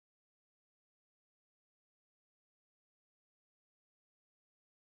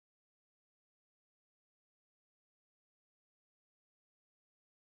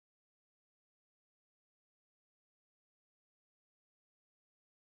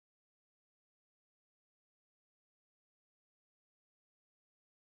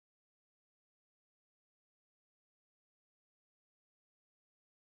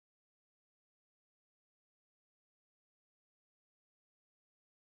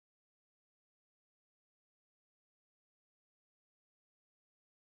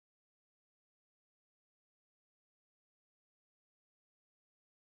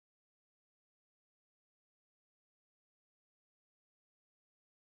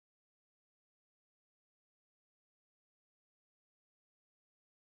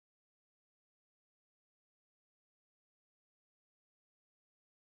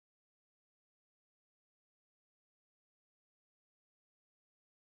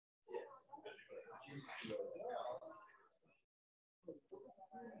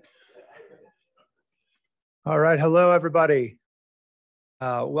All right, hello everybody.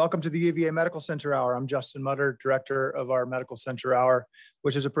 Welcome to the UVA Medical Center Hour. I'm Justin Mutter, Director of our Medical Center Hour,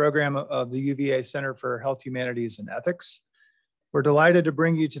 which is a program of the UVA Center for Health, Humanities, and Ethics. We're delighted to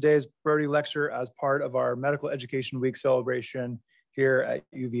bring you today's Brodie Lecture as part of our Medical Education Week celebration here at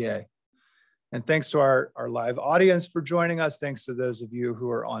UVA. And thanks to our live audience for joining us. Thanks to those of you who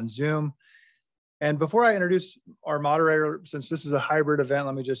are on Zoom. And before I introduce our moderator, since this is a hybrid event,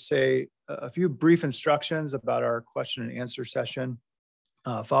 let me just say a few brief instructions about our question and answer session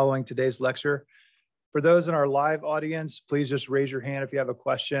following today's lecture. For those in our live audience, please just raise your hand if you have a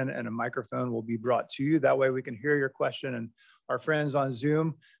question and a microphone will be brought to you. That way we can hear your question, and our friends on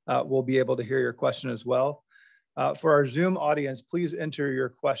Zoom will be able to hear your question as well. For our Zoom audience, please enter your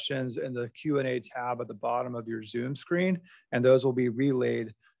questions in the Q&A tab at the bottom of your Zoom screen, and those will be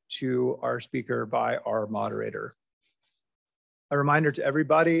relayed to our speaker by our moderator. A reminder to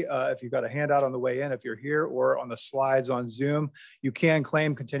everybody, if you've got a handout on the way in, if you're here or on the slides on Zoom, you can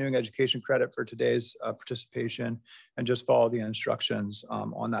claim continuing education credit for today's participation and just follow the instructions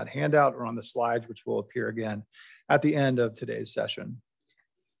on that handout or on the slides, which will appear again at the end of today's session.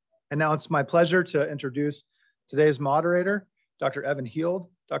 And now it's my pleasure to introduce today's moderator, Dr. Evan Heald.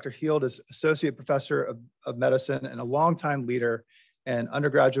 Dr. Heald is Associate Professor of Medicine and a longtime leader in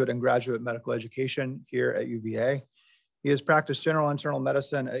undergraduate and graduate medical education here at UVA. He has practiced general internal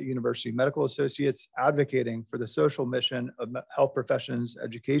medicine at University Medical Associates, advocating for the social mission of health professions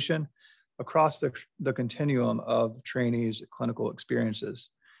education across the continuum of trainees' clinical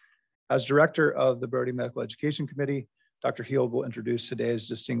experiences. As director of the Brodie Medical Education Committee, Dr. Heald will introduce today's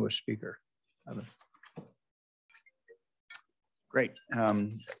distinguished speaker. Evan. Great.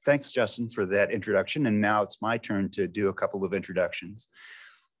 Thanks, Justin, for that introduction. And now it's my turn to do a couple of introductions.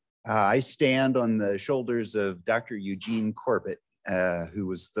 I stand on the shoulders of Dr. Eugene Corbett, who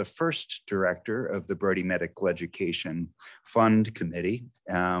was the first director of the Brodie Medical Education Fund Committee.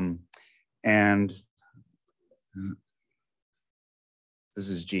 And this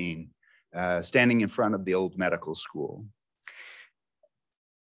is Gene, standing in front of the old medical school.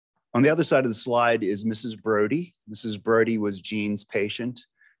 On the other side of the slide is Mrs. Brodie. Mrs. Brodie was Gene's patient,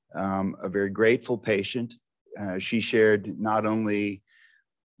 a very grateful patient. She shared not only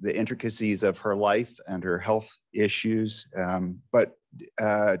the intricacies of her life and her health issues, but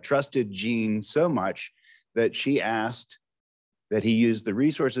trusted Gene so much that she asked that he use the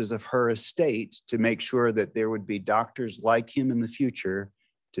resources of her estate to make sure that there would be doctors like him in the future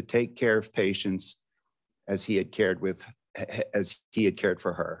to take care of patients as he had cared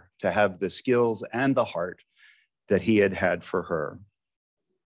for her, to have the skills and the heart that he had had for her.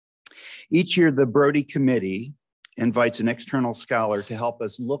 Each year, the Brodie Committee invites an external scholar to help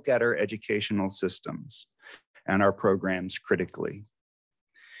us look at our educational systems and our programs critically.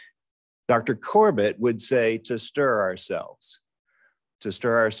 Dr. Corbett would say to stir ourselves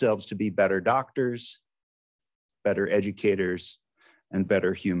to be better doctors, better educators, and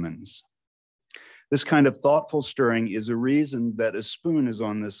better humans. This kind of thoughtful stirring is a reason that a spoon is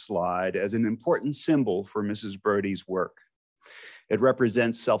on this slide as an important symbol for Mrs. Brodie's work. It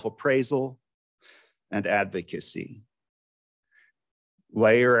represents self-appraisal and advocacy,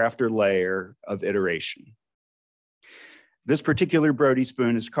 layer after layer of iteration. This particular Brodie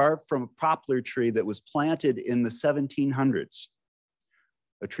spoon is carved from a poplar tree that was planted in the 1700s,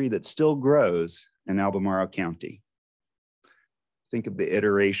 a tree that still grows in Albemarle County. Think of the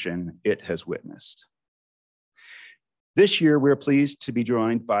iteration it has witnessed. This year, we're pleased to be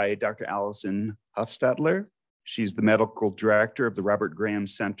joined by Dr. Alison Huffstetler. She's the medical director of the Robert Graham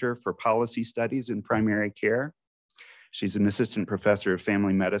Center for Policy Studies in Primary Care. She's an assistant professor of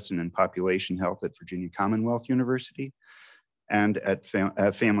family medicine and population health at Virginia Commonwealth University and at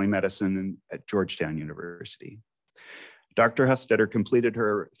family medicine at Georgetown University. Dr. Huffstetler completed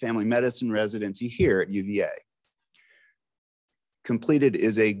her family medicine residency here at UVA. Completed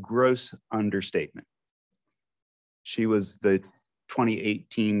is a gross understatement. She was the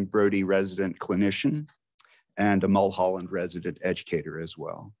 2018 Brodie resident clinician and a Mulholland resident educator as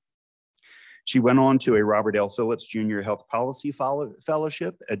well. She went on to a Robert L. Phillips Jr. Health Policy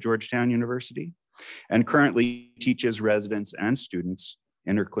Fellowship at Georgetown University and currently teaches residents and students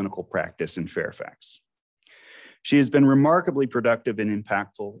in her clinical practice in Fairfax. She has been remarkably productive and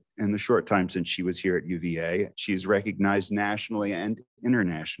impactful in the short time since she was here at UVA. She is recognized nationally and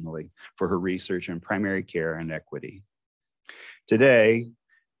internationally for her research in primary care and equity. Today,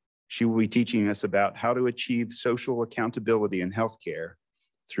 she will be teaching us about how to achieve social accountability in healthcare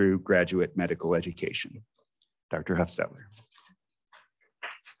through graduate medical education. Dr. Huffstetler.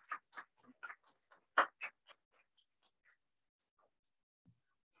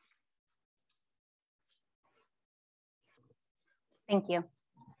 Thank you.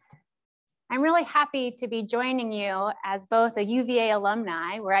 I'm really happy to be joining you as both a UVA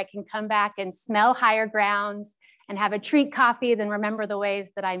alumni, where I can come back and smell higher grounds and have a treat coffee, then remember the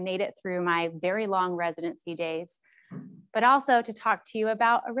ways that I made it through my very long residency days, but also to talk to you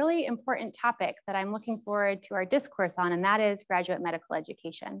about a really important topic that I'm looking forward to our discourse on, and that is graduate medical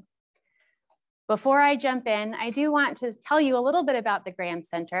education. Before I jump in, I do want to tell you a little bit about the Graham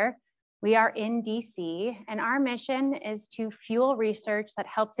Center. We are in DC, and our mission is to fuel research that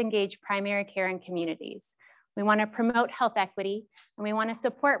helps engage primary care in communities. We want to promote health equity, and we want to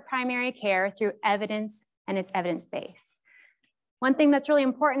support primary care through evidence and its evidence base. One thing that's really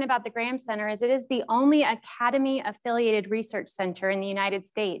important about the Graham Center is it is the only academy-affiliated research center in the United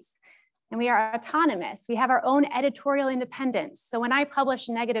States, and we are autonomous. We have our own editorial independence. So when I publish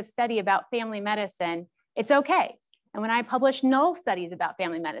a negative study about family medicine, it's okay. And when I publish null studies about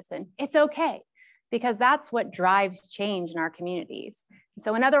family medicine, it's okay, because that's what drives change in our communities.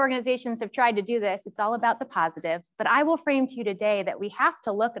 So when other organizations have tried to do this, it's all about the positive, but I will frame to you today that we have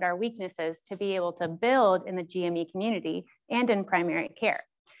to look at our weaknesses to be able to build in the GME community and in primary care.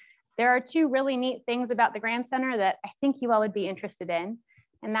 There are two really neat things about the Graham Center that I think you all would be interested in,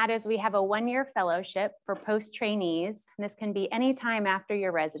 and that is we have a one-year fellowship for post-trainees. This can be any time after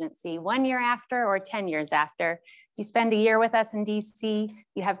your residency, 1 year after or 10 years after. You spend a year with us in DC,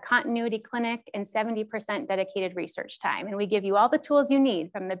 you have continuity clinic and 70% dedicated research time. And we give you all the tools you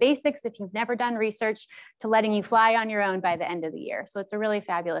need, from the basics if you've never done research to letting you fly on your own by the end of the year. So it's a really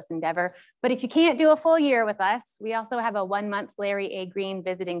fabulous endeavor. But if you can't do a full year with us, we also have a 1-month Larry A. Green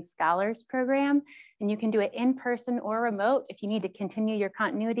Visiting Scholars Program. And you can do it in person or remote if you need to continue your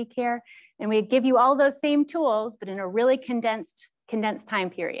continuity care. And we give you all those same tools, but in a really condensed time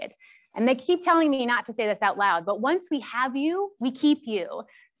period. And they keep telling me not to say this out loud, but once we have you, we keep you.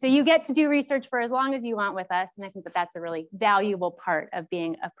 So you get to do research for as long as you want with us. And I think that that's a really valuable part of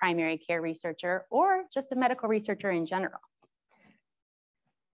being a primary care researcher or just a medical researcher in general.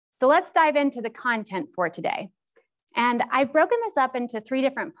 So let's dive into the content for today. And I've broken this up into 3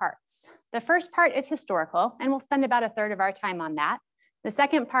 different parts. The first part is historical, and we'll spend about 1/3 of our time on that. The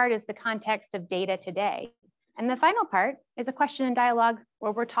second part is the context of data today. And the final part is a question and dialogue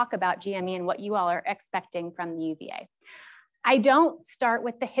where we'll talk about GME and what you all are expecting from the UVA. I don't start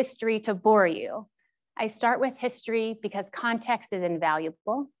with the history to bore you. I start with history because context is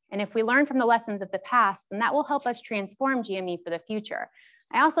invaluable. And if we learn from the lessons of the past, then that will help us transform GME for the future.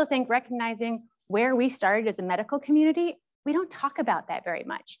 I also think recognizing where we started as a medical community, we don't talk about that very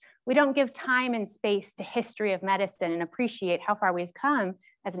much. We don't give time and space to history of medicine and appreciate how far we've come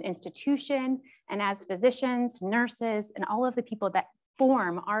as an institution and as physicians, nurses, and all of the people that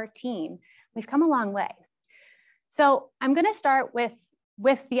form our team. We've come a long way. So I'm going to start with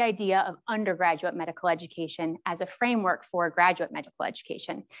the idea of undergraduate medical education as a framework for graduate medical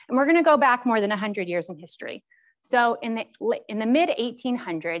education. And we're going to go back more than 100 years in history. So in the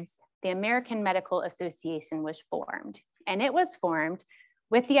mid-1800s, the American Medical Association was formed, and it was formed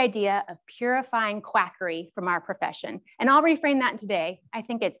with the idea of purifying quackery from our profession. And I'll reframe that today. I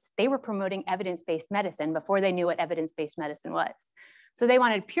think they were promoting evidence-based medicine before they knew what evidence-based medicine was. So they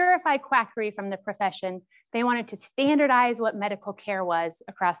wanted to purify quackery from the profession. They wanted to standardize what medical care was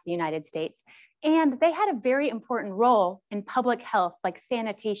across the United States. And they had a very important role in public health, like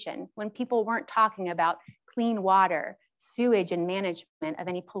sanitation, when people weren't talking about clean water, sewage, and management of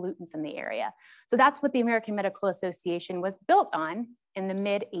any pollutants in the area. So that's what the American Medical Association was built on in the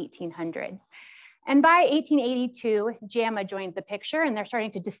mid-1800s. And by 1882, JAMA joined the picture, and they're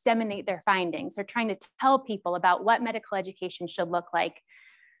starting to disseminate their findings. They're trying to tell people about what medical education should look like.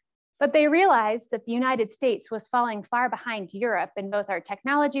 But they realized that the United States was falling far behind Europe in both our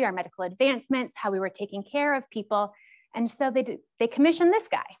technology, our medical advancements, how we were taking care of people. And so they commissioned this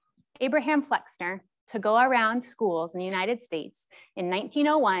guy, Abraham Flexner, to go around schools in the United States in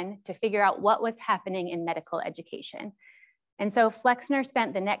 1901 to figure out what was happening in medical education. And so Flexner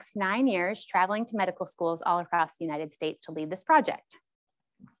spent the next 9 years traveling to medical schools all across the United States to lead this project.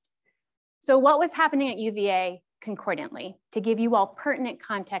 So what was happening at UVA concordantly, to give you all pertinent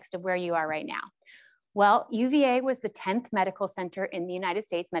context of where you are right now? Well, UVA was the 10th medical center in the United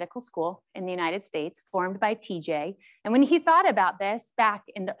States, medical school in the United States, formed by TJ. And when he thought about this back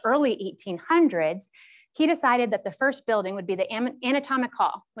in the early 1800s, he decided that the first building would be the anatomic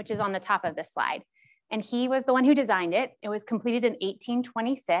hall, which is on the top of this slide. And he was the one who designed it. It was completed in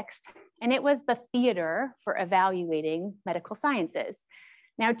 1826, and it was the theater for evaluating medical sciences.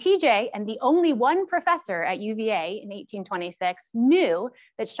 Now, TJ and the only one professor at UVA in 1826 knew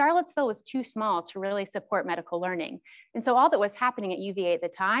that Charlottesville was too small to really support medical learning. And so all that was happening at UVA at the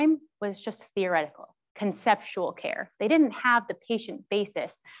time was just theoretical, conceptual care. They didn't have the patient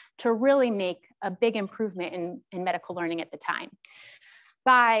basis to really make a big improvement in medical learning at the time.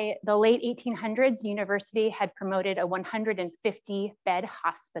 By the late 1800s, the university had promoted a 150-bed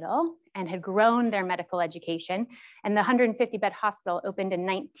hospital and had grown their medical education. And the 150-bed hospital opened in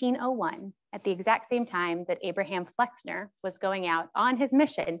 1901 at the exact same time that Abraham Flexner was going out on his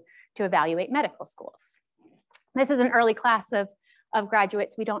mission to evaluate medical schools. This is an early class of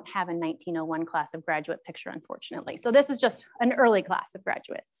graduates. We don't have a 1901 class of graduate picture, unfortunately. So this is just an early class of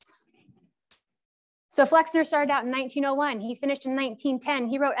graduates. So Flexner started out in 1901. He finished in 1910.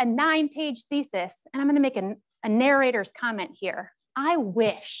 He wrote a 9-page thesis. And I'm going to make a narrator's comment here. I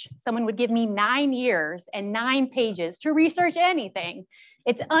wish someone would give me 9 years and 9 pages to research anything.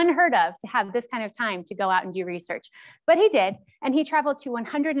 It's unheard of to have this kind of time to go out and do research. But he did. And he traveled to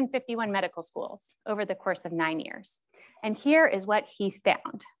 151 medical schools over the course of 9 years. And here is what he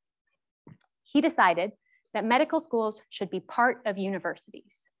found. He decided that medical schools should be part of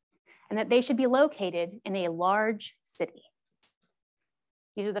universities, and that they should be located in a large city.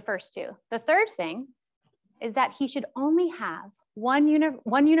 These are the first two. The third thing is that he should only have one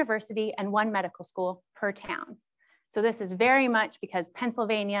university and one medical school per town. So this is very much because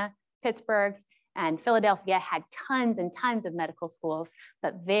Pennsylvania, Pittsburgh, and Philadelphia had tons and tons of medical schools,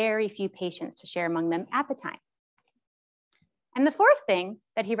 but very few patients to share among them at the time. And the fourth thing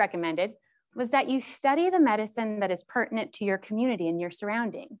that he recommended was that you study the medicine that is pertinent to your community and your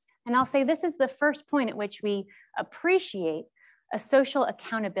surroundings. And I'll say this is the first point at which we appreciate a social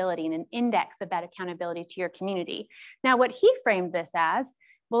accountability and an index of that accountability to your community. Now, what he framed this as,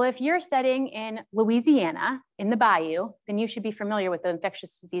 well, if you're studying in Louisiana, in the bayou, then you should be familiar with the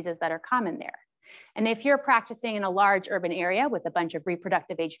infectious diseases that are common there. And if you're practicing in a large urban area with a bunch of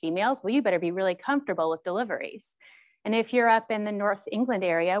reproductive age females, well, you better be really comfortable with deliveries. And if you're up in the North England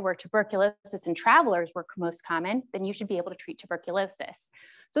area where tuberculosis and travelers were most common, then you should be able to treat tuberculosis.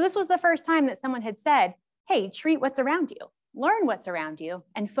 So this was the first time that someone had said, hey, treat what's around you, learn what's around you,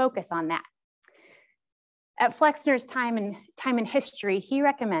 and focus on that. At Flexner's time in history, he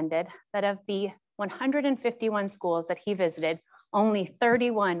recommended that of the 151 schools that he visited, only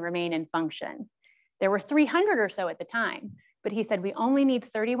 31 remain in function. There were 300 or so at the time, but he said we only need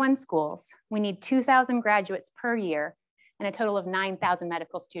 31 schools. We need 2,000 graduates per year and a total of 9,000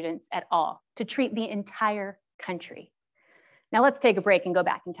 medical students at all to treat the entire country. Now let's take a break and go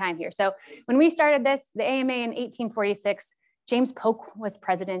back in time here. So when we started this, the AMA in 1846, James Polk was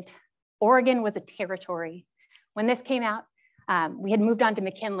president. Oregon was a territory. When this came out, we had moved on to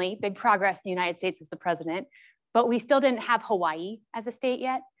McKinley, big progress in the United States as the president, but we still didn't have Hawaii as a state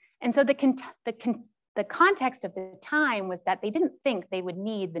yet. And so the context of the time was that they didn't think they would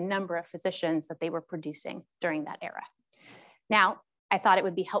need the number of physicians that they were producing during that era. Now, I thought it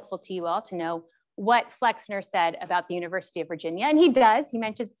would be helpful to you all to know what Flexner said about the University of Virginia. And he does, he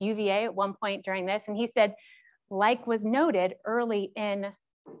mentions UVA at one point during this. And he said, like was noted early in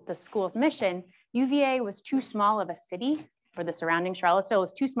the school's mission, UVA was too small of a city, or the surrounding Charlottesville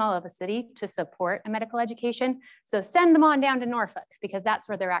was too small of a city to support a medical education. So send them on down to Norfolk because that's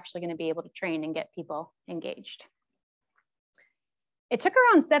where they're actually going to be able to train and get people engaged. It took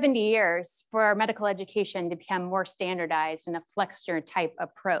around 70 years for our medical education to become more standardized in a Flexner type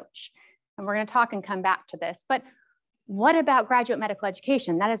approach. And we're going to talk and come back to this. But what about graduate medical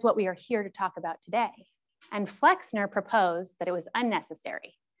education? That is what we are here to talk about today. And Flexner proposed that it was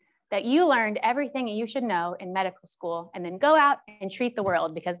unnecessary, that you learned everything you should know in medical school and then go out and treat the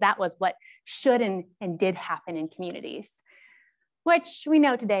world because that was what should and did happen in communities, which we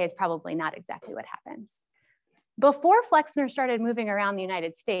know today is probably not exactly what happens. Before Flexner started moving around the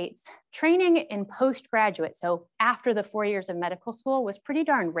United States, training in postgraduate, so after the 4 years of medical school, was pretty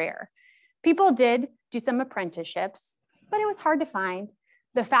darn rare. People did do some apprenticeships, but it was hard to find.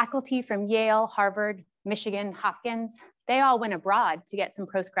 The faculty from Yale, Harvard, Michigan, Hopkins, they all went abroad to get some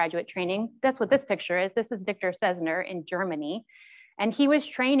postgraduate training. That's what this picture is. This is Victor Sesner in Germany. And he was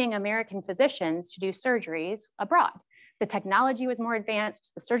training American physicians to do surgeries abroad. The technology was more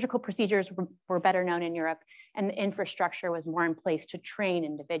advanced, the surgical procedures were better known in Europe, and the infrastructure was more in place to train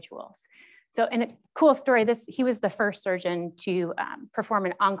individuals. So in a cool story, he was the first surgeon to perform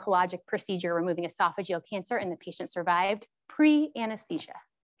an oncologic procedure removing esophageal cancer, and the patient survived pre-anesthesia,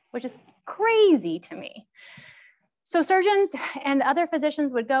 which is crazy to me. So surgeons and other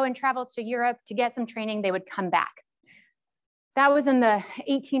physicians would go and travel to Europe to get some training. They would come back. That was in the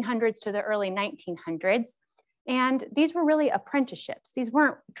 1800s to the early 1900s. And these were really apprenticeships. These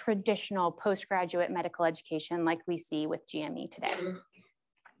weren't traditional postgraduate medical education like we see with GME today.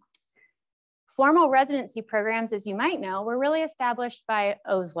 Formal residency programs, as you might know, were really established by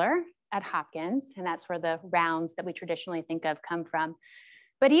Osler at Hopkins, and that's where the rounds that we traditionally think of come from.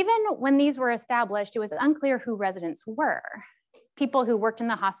 But even when these were established, it was unclear who residents were. People who worked in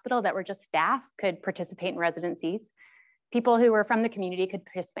the hospital that were just staff could participate in residencies. People who were from the community could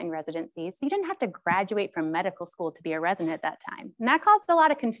participate in residencies. So you didn't have to graduate from medical school to be a resident at that time. And that caused a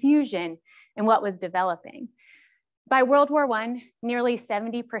lot of confusion in what was developing. By World War I, nearly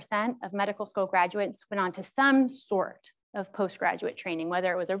 70% of medical school graduates went on to some sort of postgraduate training,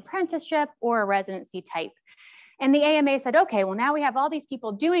 whether it was an apprenticeship or a residency type. And the AMA said, okay, well, now we have all these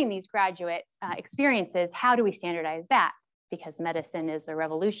people doing these graduate experiences. How do we standardize that? Because medicine is a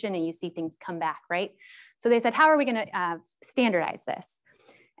revolution and you see things come back, right? So they said, how are we going to standardize this?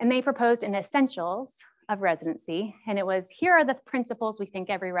 And they proposed an essentials of residency. And it was, here are the principles we think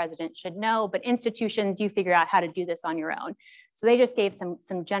every resident should know, but institutions, you figure out how to do this on your own. So they just gave some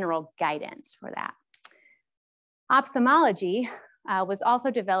general guidance for that. Ophthalmology was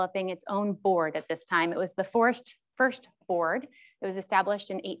also developing its own board at this time. It was the first board. It was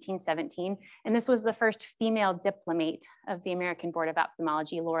established in 1817, and this was the first female diplomate of the American Board of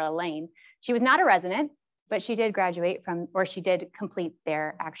Ophthalmology, Laura Lane. She was not a resident, but she did graduate from, or she did complete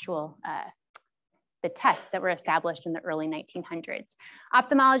their actual, the tests that were established in the early 1900s.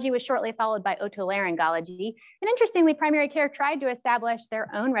 Ophthalmology was shortly followed by otolaryngology. And interestingly, primary care tried to establish their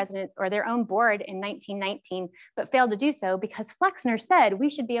own residence or their own board in 1919, but failed to do so because Flexner said we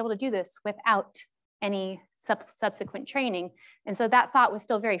should be able to do this without any subsequent training. And so that thought was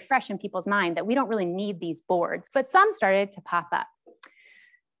still very fresh in people's mind that we don't really need these boards, but some started to pop up.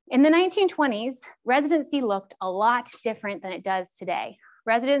 In the 1920s, residency looked a lot different than it does today.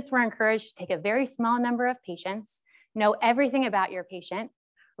 Residents were encouraged to take a very small number of patients, know everything about your patient,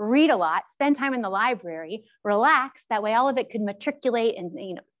 read a lot, spend time in the library, relax, that way all of it could matriculate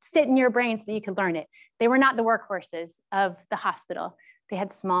and sit in your brain so that you could learn it. They were not the workhorses of the hospital. They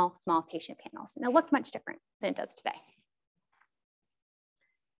had small patient panels, and it looked much different than it does today.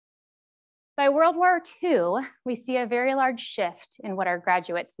 By World War II, we see a very large shift in what our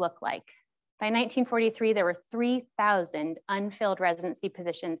graduates look like. By 1943, there were 3,000 unfilled residency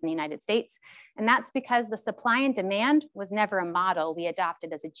positions in the United States, and that's because the supply and demand was never a model we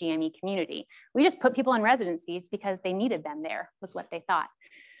adopted as a GME community. We just put people in residencies because they needed them there, was what they thought.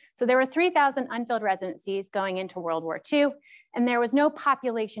 So there were 3,000 unfilled residencies going into World War II, and there was no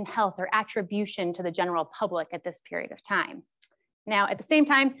population health or attribution to the general public at this period of time. Now, at the same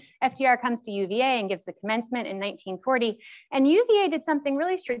time, FDR comes to UVA and gives the commencement in 1940, and UVA did something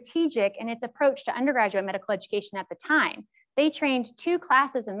really strategic in its approach to undergraduate medical education at the time. They trained 2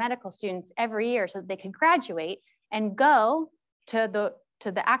 classes of medical students every year so that they could graduate and go to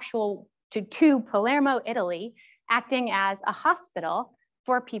Palermo, Italy, acting as a hospital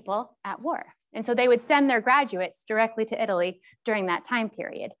for people at war. And so they would send their graduates directly to Italy during that time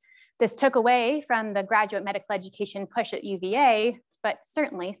period. This took away from the graduate medical education push at UVA, but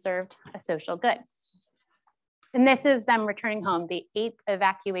certainly served a social good. And this is them returning home, the 8th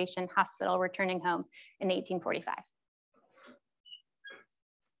evacuation hospital returning home in 1845.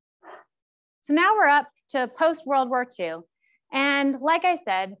 So now we're up to post-World War II. And like I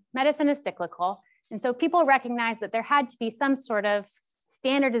said, medicine is cyclical. And so people recognized that there had to be some sort of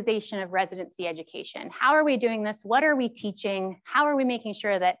standardization of residency education. How are we doing this? What are we teaching? How are we making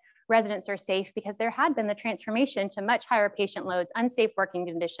sure that residents are safe? Because there had been the transformation to much higher patient loads, unsafe working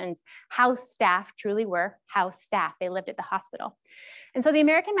conditions, house staff truly were house staff. They lived at the hospital. And so the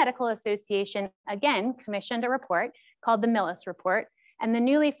American Medical Association, again, commissioned a report called the Millis Report, and the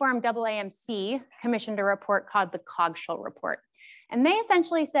newly formed AAMC commissioned a report called the Cogshall Report. And they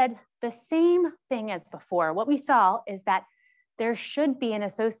essentially said the same thing as before. What we saw is that there should be an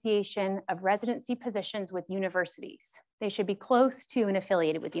association of residency positions with universities. They should be close to and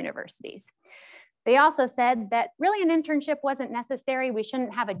affiliated with universities. They also said that really an internship wasn't necessary. We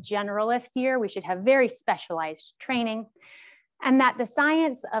shouldn't have a generalist year. We should have very specialized training, and that the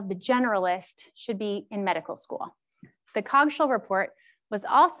science of the generalist should be in medical school. The Cogshall Report was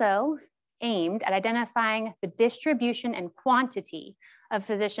also aimed at identifying the distribution and quantity of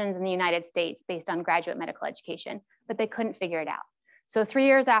physicians in the United States based on graduate medical education, but they couldn't figure it out. So 3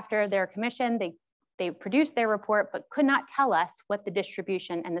 years after their commission, they produced their report, but could not tell us what the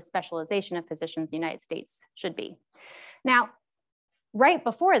distribution and the specialization of physicians in the United States should be. Now, right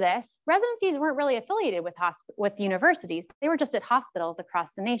before this, residencies weren't really affiliated with universities. They were just at hospitals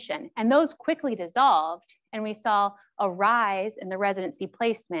across the nation. And those quickly dissolved, and we saw a rise in the residency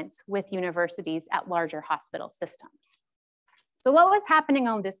placements with universities at larger hospital systems. So what was happening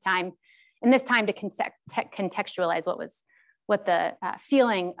on this time, to contextualize what the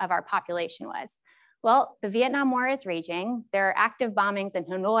feeling of our population was? Well, the Vietnam War is raging. There are active bombings in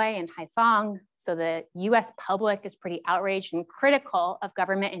Hanoi and Haiphong. So the US public is pretty outraged and critical of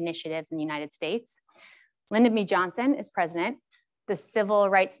government initiatives in the United States. Lyndon B. Johnson is president. The civil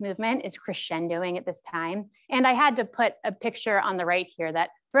rights movement is crescendoing at this time. And I had to put a picture on the right here that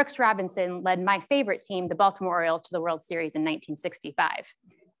Brooks Robinson led my favorite team, the Baltimore Orioles, to the World Series in 1965.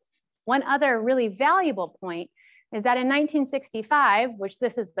 One other really valuable point is that in 1965, which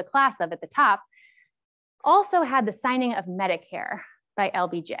this is the class of at the top, also had the signing of Medicare by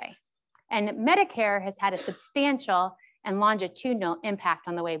LBJ. And Medicare has had a substantial and longitudinal impact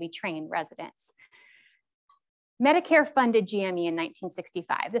on the way we train residents. Medicare funded GME in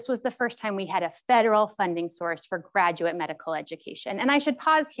 1965. This was the first time we had a federal funding source for graduate medical education. And I should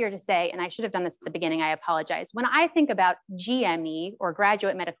pause here to say, and I should have done this at the beginning, I apologize. When I think about GME or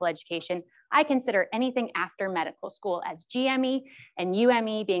graduate medical education, I consider anything after medical school as GME and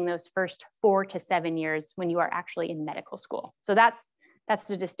UME being those first 4 to 7 years when you are actually in medical school. So that's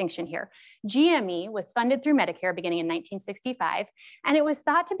the distinction here. GME was funded through Medicare beginning in 1965, and it was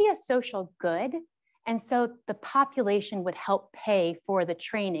thought to be a social good. And so the population would help pay for the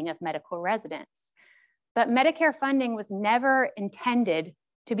training of medical residents. But Medicare funding was never intended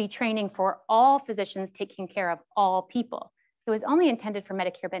to be training for all physicians taking care of all people. It was only intended for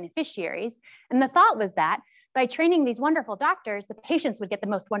Medicare beneficiaries. And the thought was that by training these wonderful doctors, the patients would get the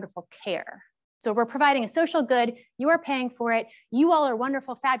most wonderful care. So we're providing a social good, you are paying for it, you all are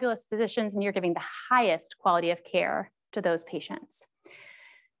wonderful, fabulous physicians, and you're giving the highest quality of care to those patients.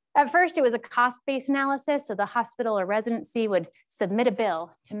 At first, it was a cost-based analysis. So the hospital or residency would submit a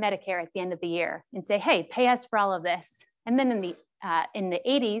bill to Medicare at the end of the year and say, hey, pay us for all of this. And then in the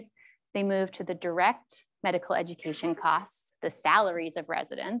 80s, they moved to the direct medical education costs, the salaries of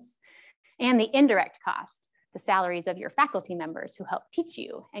residents, and the indirect cost, the salaries of your faculty members who help teach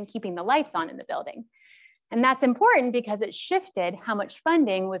you and keeping the lights on in the building. And that's important because it shifted how much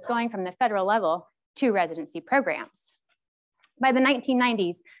funding was going from the federal level to residency programs. By the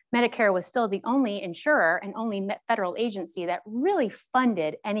 1990s, Medicare was still the only insurer and only federal agency that really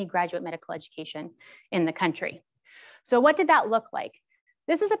funded any graduate medical education in the country. So what did that look like?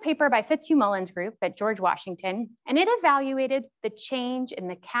 This is a paper by Fitzhugh Mullins Group at George Washington, and it evaluated the change in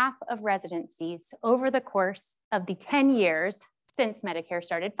the cap of residencies over the course of the 10 years since Medicare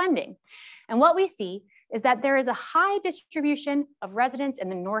started funding. And what we see is that there is a high distribution of residents in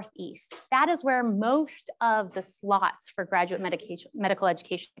the Northeast. That is where most of the slots for graduate medical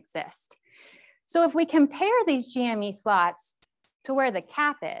education exist. So if we compare these GME slots to where the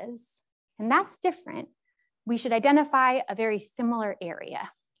cap is, and that's different, we should identify a very similar area.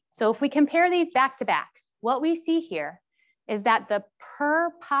 So if we compare these back to back, what we see here is that the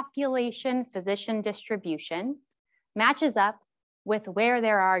per population physician distribution matches up with where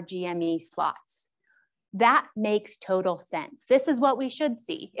there are GME slots. That makes total sense. This is what we should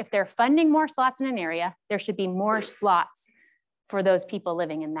see. If they're funding more slots in an area, there should be more slots for those people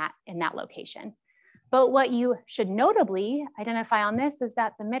living in that location. But what you should notably identify on this is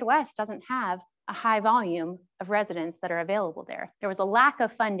that the Midwest doesn't have a high volume of residents that are available there. There was a lack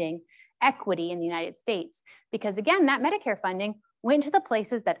of funding equity in the United States because, again, that Medicare funding went to the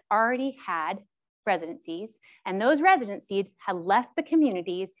places that already had residencies, and those residencies had left the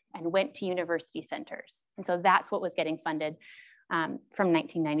communities and went to university centers. And so that's what was getting funded from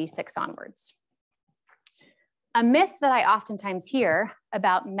 1996 onwards. A myth that I oftentimes hear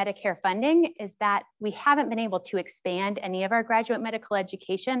about Medicare funding is that we haven't been able to expand any of our graduate medical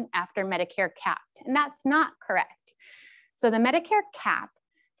education after Medicare capped, and that's not correct. So the Medicare cap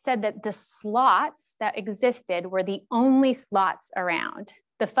said that the slots that existed were the only slots around.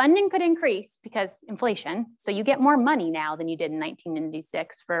 The funding could increase because inflation, so you get more money now than you did in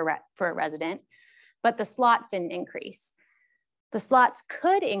 1996 for a resident, but the slots didn't increase. The slots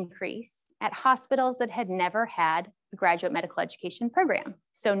could increase at hospitals that had never had a graduate medical education program.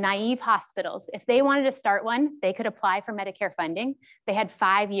 So naive hospitals, if they wanted to start one, they could apply for Medicare funding. They had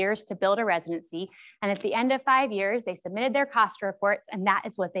 5 years to build a residency, and at the end of 5 years, they submitted their cost reports, and that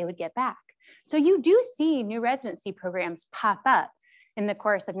is what they would get back. So you do see new residency programs pop up in the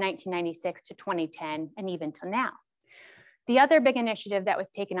course of 1996 to 2010, and even till now. The other big initiative that was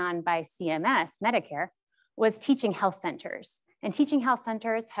taken on by CMS, Medicare, was teaching health centers. And teaching health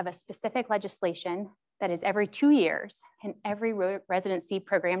centers have a specific legislation that is every 2 years, and every residency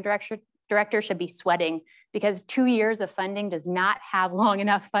program director should be sweating because 2 years of funding does not have long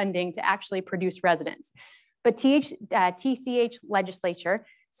enough funding to actually produce residents. But TCH legislature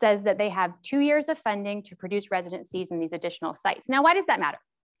says that they have 2 years of funding to produce residencies in these additional sites. Now, why does that matter?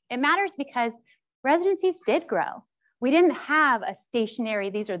 It matters because residencies did grow. We didn't have a stationary,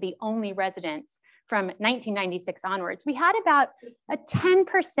 these are the only residents from 1996 onwards, we had about a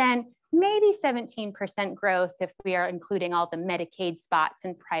 10%, maybe 17% growth if we are including all the Medicaid spots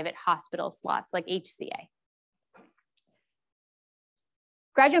and private hospital slots like HCA.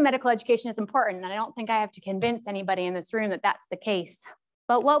 Graduate medical education is important, and I don't think I have to convince anybody in this room that that's the case.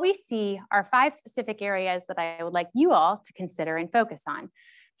 But what we see are 5 specific areas that I would like you all to consider and focus on.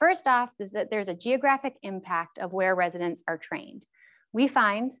 First off is that there's a geographic impact of where residents are trained. We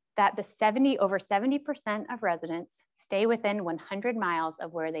find that over 70% of residents stay within 100 miles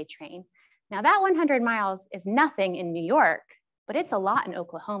of where they train. Now that 100 miles is nothing in New York, but it's a lot in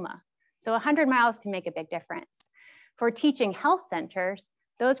Oklahoma. So 100 miles can make a big difference. For teaching health centers,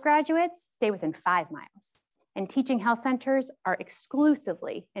 those graduates stay within 5 miles. And teaching health centers are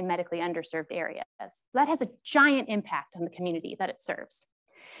exclusively in medically underserved areas. So that has a giant impact on the community that it serves.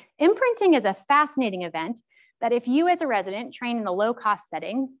 Imprinting is a fascinating event that if you as a resident train in a low-cost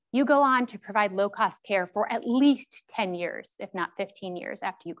setting, you go on to provide low-cost care for at least 10 years, if not 15 years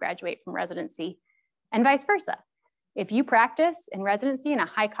after you graduate from residency, and vice versa. If you practice in residency in a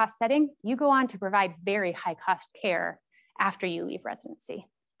high-cost setting, you go on to provide very high-cost care after you leave residency.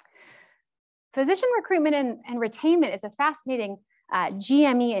 Physician recruitment and retainment is a fascinating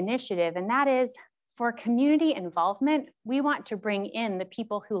GME initiative, and that is for community involvement. We want to bring in the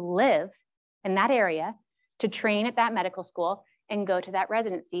people who live in that area to train at that medical school and go to that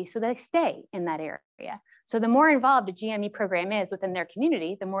residency so they stay in that area. So the more involved a GME program is within their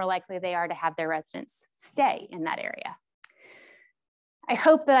community, the more likely they are to have their residents stay in that area. I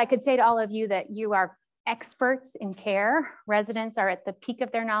hope that I could say to all of you that you are experts in care. Residents are at the peak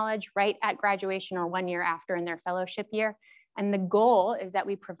of their knowledge right at graduation or 1 year after in their fellowship year. And the goal is that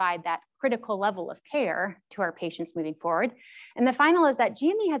we provide that critical level of care to our patients moving forward. And the final is that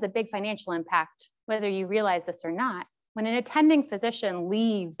GME has a big financial impact, whether you realize this or not. When an attending physician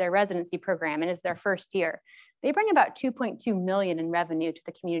leaves their residency program and is their first year, they bring about $2.2 million in revenue to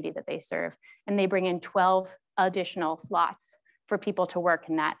the community that they serve. And they bring in 12 additional slots for people to work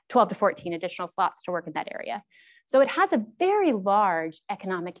in that, 12 to 14 additional slots to work in that area. So it has a very large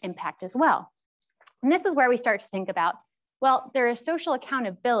economic impact as well. And this is where we start to think about, well, there is social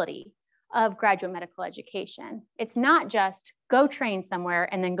accountability of graduate medical education. It's not just go train somewhere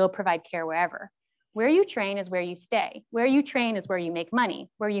and then go provide care wherever. Where you train is where you stay. Where you train is where you make money.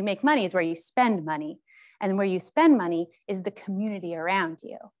 Where you make money is where you spend money. And where you spend money is the community around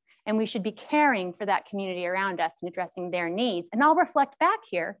you. And we should be caring for that community around us and addressing their needs. And I'll reflect back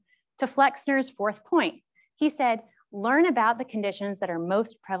here to Flexner's 4th point. He said, learn about the conditions that are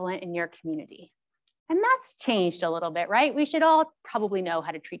most prevalent in your community. And that's changed a little bit, right? We should all probably know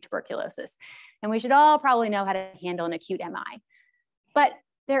how to treat tuberculosis. And we should all probably know how to handle an acute MI. But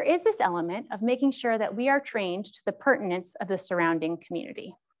there is this element of making sure that we are trained to the pertinence of the surrounding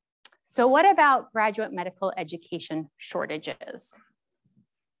community. So what about graduate medical education shortages?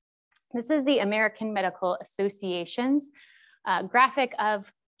 This is the American Medical Association's graphic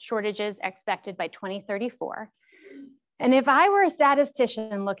of shortages expected by 2034. And if I were a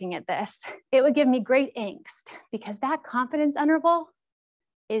statistician looking at this, it would give me great angst because that confidence interval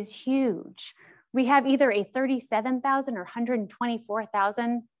is huge. We have either a 37,000 or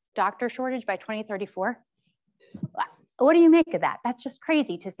 124,000 doctor shortage by 2034. What do you make of that? That's just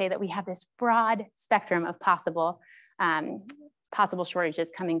crazy to say that we have this broad spectrum of possible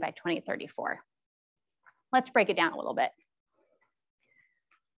shortages coming by 2034. Let's break it down a little bit.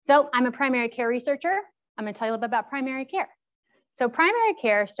 So I'm a primary care researcher. I'm going to tell you a little bit about primary care. So primary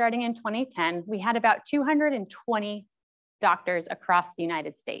care, starting in 2010, we had about 220 doctors across the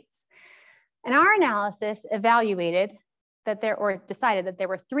United States. And our analysis evaluated that decided that there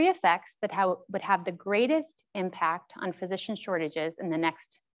were 3 effects that would have the greatest impact on physician shortages in the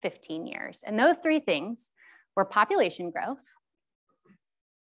next 15 years. And those 3 things were population growth,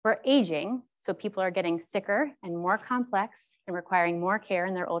 were aging, so people are getting sicker and more complex and requiring more care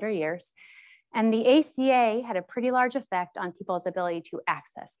in their older years. And the ACA had a pretty large effect on people's ability to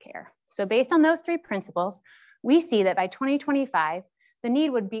access care. So based on those 3 principles, we see that by 2025, the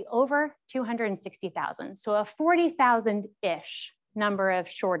need would be over 260,000. So a 40,000-ish number of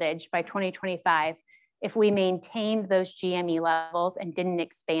shortage by 2025 if we maintained those GME levels and didn't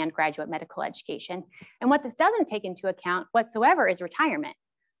expand graduate medical education. And what this doesn't take into account whatsoever is retirement.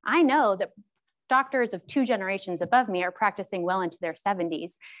 I know that doctors of 2 generations above me are practicing well into their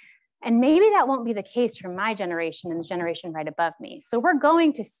 70s. And maybe that won't be the case for my generation and the generation right above me. So we're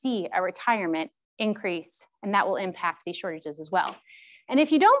going to see a retirement increase, and that will impact these shortages as well. And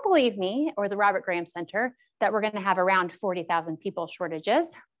if you don't believe me or the Robert Graham Center that we're going to have around 40,000 people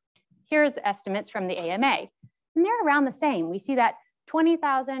shortages, here's estimates from the AMA. And they're around the same. We see that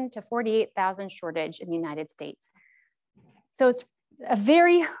 20,000 to 48,000 shortage in the United States. So it's a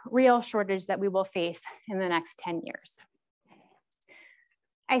very real shortage that we will face in the next 10 years.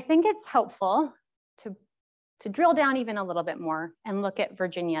 I think it's helpful to drill down even a little bit more and look at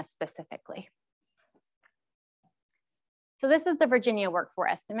Virginia specifically. So this is the Virginia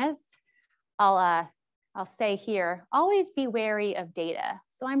workforce estimates. I'll say here, always be wary of data.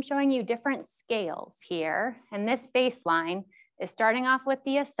 So I'm showing you different scales here, and this baseline is starting off with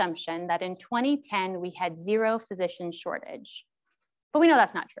the assumption that in 2010, we had 0 physician shortage. But we know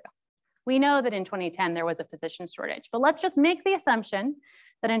that's not true. We know that in 2010, there was a physician shortage, but let's just make the assumption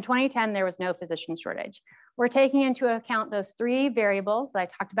that in 2010, there was no physician shortage. We're taking into account those 3 variables that I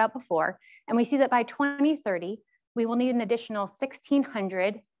talked about before, and we see that by 2030, we will need an additional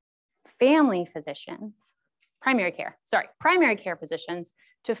 1,600 family physicians, primary care physicians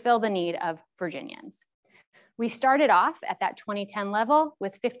to fill the need of Virginians. We started off at that 2010 level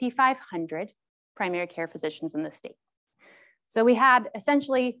with 5,500 primary care physicians in the state. So we had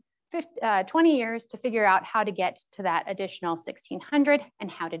essentially 20 years to figure out how to get to that additional 1,600,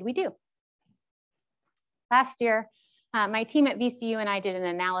 and how did we do? Last year, my team at VCU and I did an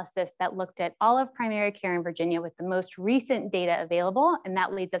analysis that looked at all of primary care in Virginia with the most recent data available, and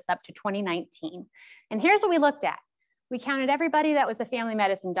that leads us up to 2019. And here's what we looked at. We counted everybody that was a family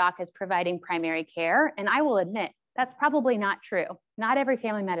medicine doc as providing primary care, and I will admit, that's probably not true. Not every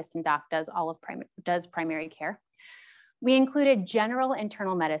family medicine doc does primary care. We included general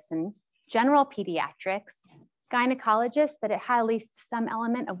internal medicine, general pediatrics, gynecologists that it had at least some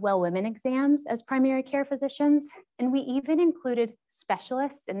element of well women exams as primary care physicians. And we even included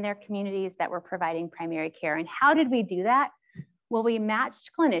specialists in their communities that were providing primary care. And how did we do that? Well, we matched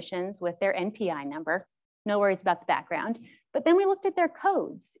clinicians with their NPI number, no worries about the background, but then we looked at their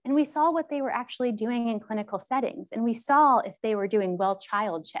codes and we saw what they were actually doing in clinical settings. And we saw if they were doing well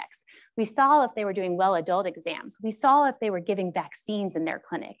child checks. We saw if they were doing well adult exams. We saw if they were giving vaccines in their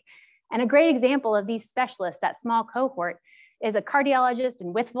clinic. And a great example of these specialists, that small cohort, is a cardiologist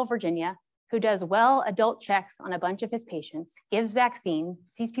in Wytheville, Virginia, who does well adult checks on a bunch of his patients, gives vaccine,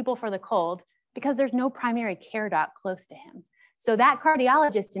 sees people for the cold, because there's no primary care doc close to him. So that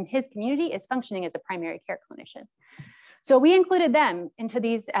cardiologist in his community is functioning as a primary care clinician. So we included them into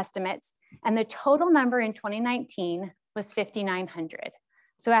these estimates, and the total number in 2019 was 5,900.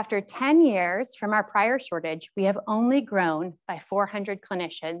 So after 10 years from our prior shortage, we have only grown by 400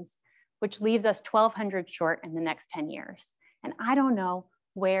 clinicians, which leaves us 1,200 short in the next 10 years. And I don't know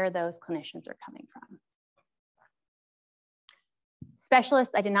where those clinicians are coming from.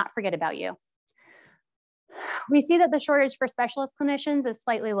 Specialists, I did not forget about you. We see that the shortage for specialist clinicians is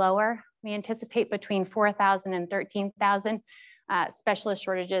slightly lower. We anticipate between 4,000 and 13,000 specialist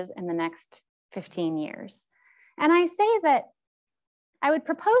shortages in the next 15 years. And I say that I would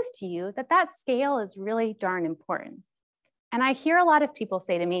propose to you that that scale is really darn important. And I hear a lot of people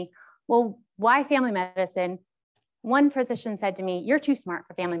say to me, well, why family medicine? One physician said to me, you're too smart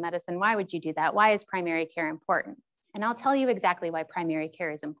for family medicine. Why would you do that? Why is primary care important? And I'll tell you exactly why primary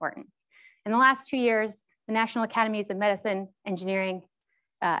care is important. In the last 2 years, the National Academies of Medicine, Engineering,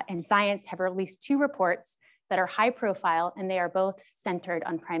 and Science have released 2 reports that are high profile, and they are both centered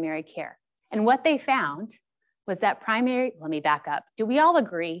on primary care. And what they found was that let me back up. Do we all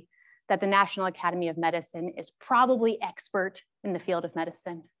agree that the National Academy of Medicine is probably expert in the field of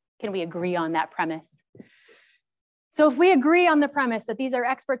medicine? Can we agree on that premise? So if we agree on the premise that these are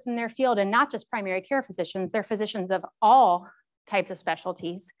experts in their field and not just primary care physicians, they're physicians of all types of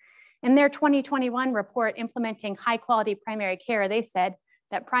specialties. In their 2021 report implementing high quality primary care, they said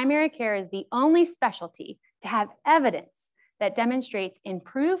that primary care is the only specialty to have evidence that demonstrates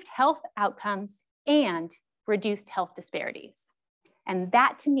improved health outcomes and reduced health disparities. And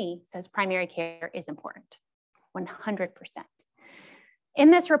that to me says primary care is important, 100%. In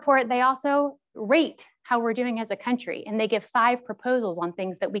this report, they also rate how we're doing as a country, and they give 5 proposals on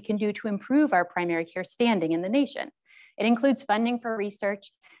things that we can do to improve our primary care standing in the nation. It includes funding for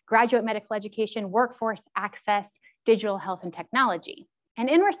research, graduate medical education, workforce access, digital health and technology. And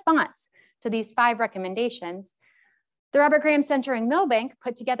in response to these 5 recommendations, the Robert Graham Center in Millbank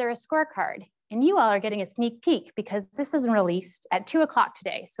put together a scorecard. And you all are getting a sneak peek because this is released at 2 o'clock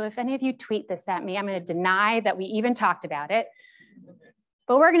today. So if any of you tweet this at me, I'm going to deny that we even talked about it.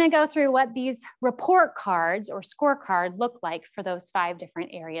 But we're going to go through what these report cards or scorecard look like for those 5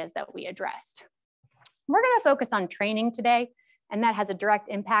 different areas that we addressed. We're going to focus on training today, and that has a direct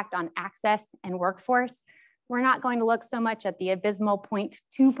impact on access and workforce. We're not going to look so much at the abysmal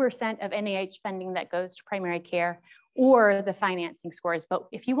 0.2% of NIH funding that goes to primary care or the financing scores. But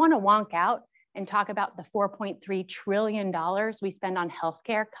if you want to wonk out and talk about the $4.3 trillion we spend on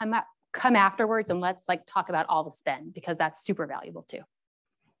healthcare, come afterwards and let's talk about all the spend, because that's super valuable too.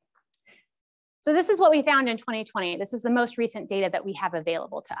 So this is what we found in 2020. This is the most recent data that we have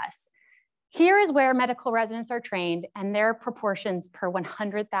available to us. Here is where medical residents are trained and their proportions per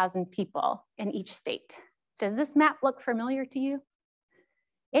 100,000 people in each state. Does this map look familiar to you?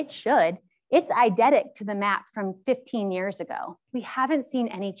 It should. It's eidetic to the map from 15 years ago. We haven't seen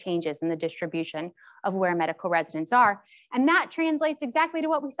any changes in the distribution of where medical residents are. And that translates exactly to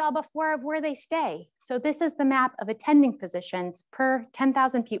what we saw before of where they stay. So this is the map of attending physicians per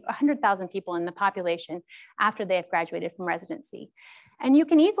 10,000 people, 100,000 people in the population after they have graduated from residency. And you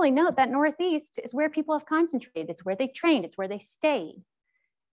can easily note that Northeast is where people have concentrated. It's where they trained, it's where they stayed.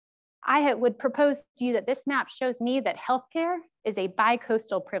 I would propose to you that this map shows me that healthcare is a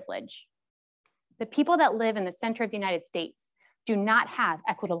bi-coastal privilege. The people that live in the center of the United States do not have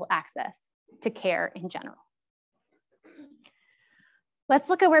equitable access to care in general. Let's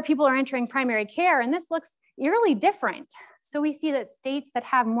look at where people are entering primary care, and this looks eerily different. So we see that states that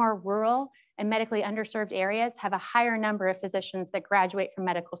have more rural and medically underserved areas have a higher number of physicians that graduate from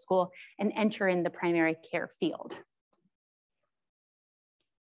medical school and enter in the primary care field.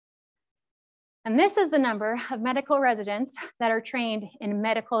 And this is the number of medical residents that are trained in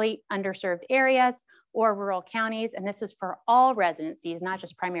medically underserved areas or rural counties. And this is for all residencies, not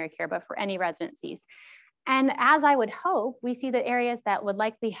just primary care, but for any residencies. And as I would hope, we see that areas that would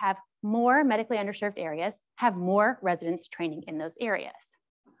likely have more medically underserved areas have more residents training in those areas.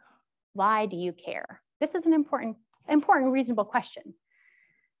 Why do you care? This is an important, reasonable question.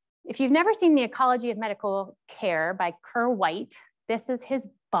 If you've never seen The Ecology of Medical Care by Kerr White, this is his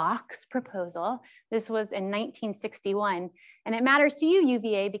box proposal. This was in 1961. And it matters to you,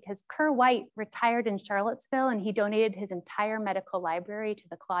 UVA, because Kerr White retired in Charlottesville and he donated his entire medical library to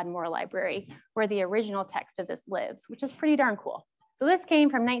the Claude Moore Library, where the original text of this lives, which is pretty darn cool. So this came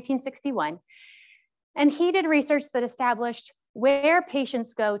from 1961. And he did research that established where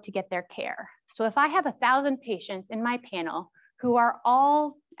patients go to get their care. So if I have 1,000 patients in my panel who are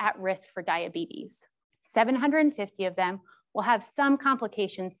all at risk for diabetes, 750 of them will have some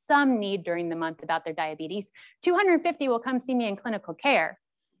complications, some need during the month about their diabetes. 250 will come see me in clinical care.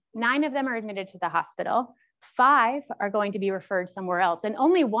 9 of them are admitted to the hospital. 5 are going to be referred somewhere else. And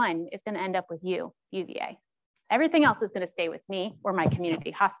only 1 is going to end up with you, UVA. Everything else is going to stay with me or my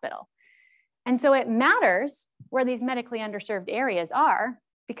community hospital. And so it matters where these medically underserved areas are,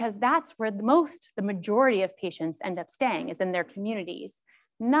 because that's where the majority of patients end up staying, is in their communities,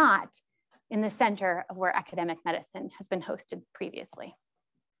 not in the center of where academic medicine has been hosted previously.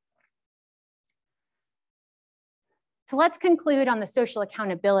 So let's conclude on the social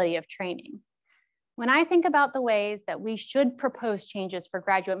accountability of training. When I think about the ways that we should propose changes for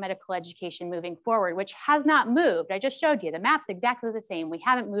graduate medical education moving forward, which has not moved, I just showed you, the map's exactly the same, we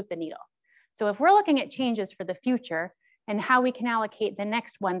haven't moved the needle. So if we're looking at changes for the future and how we can allocate the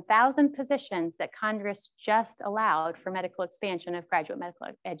next 1,000 positions that Congress just allowed for medical expansion of graduate medical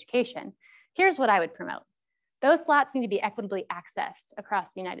education, here's what I would promote. Those slots need to be equitably accessed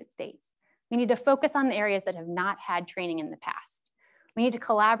across the United States. We need to focus on the areas that have not had training in the past. We need to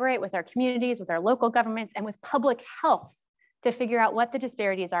collaborate with our communities, with our local governments, and with public health to figure out what the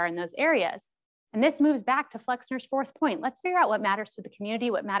disparities are in those areas. And this moves back to Flexner's 4th point. Let's figure out what matters to the community,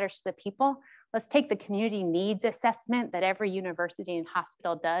 what matters to the people. Let's take the community needs assessment that every university and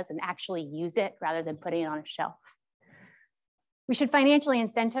hospital does and actually use it rather than putting it on a shelf. We should financially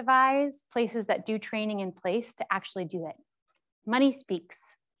incentivize places that do training in place to actually do it. Money speaks.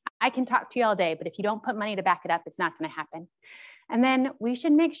 I can talk to you all day, but if you don't put money to back it up, it's not going to happen. And then we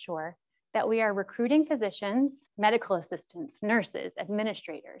should make sure that we are recruiting physicians, medical assistants, nurses,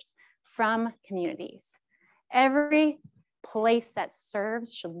 administrators from communities. Every place that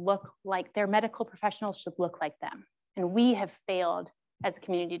serves should look like, their medical professionals should look like them. And we have failed as a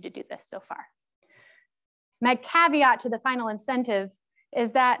community to do this so far. My caveat to the final incentive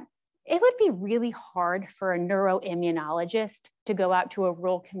is that it would be really hard for a neuroimmunologist to go out to a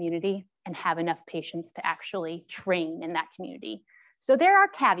rural community and have enough patients to actually train in that community. So there are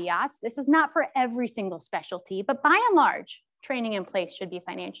caveats. This is not for every single specialty, but by and large, training in place should be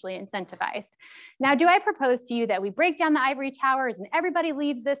financially incentivized. Now, do I propose to you that we break down the ivory towers and everybody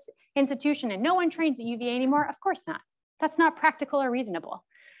leaves this institution and no one trains at UVA anymore? Of course not. That's not practical or reasonable.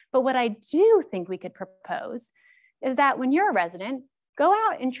 But what I do think we could propose is that when you're a resident, go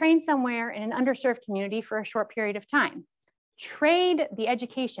out and train somewhere in an underserved community for a short period of time. Trade the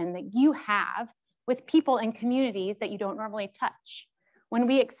education that you have with people in communities that you don't normally touch. When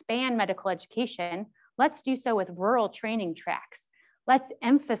we expand medical education, let's do so with rural training tracks. Let's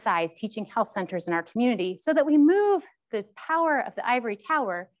emphasize teaching health centers in our community so that we move the power of the ivory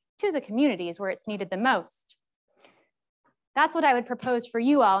tower to the communities where it's needed the most. That's what I would propose for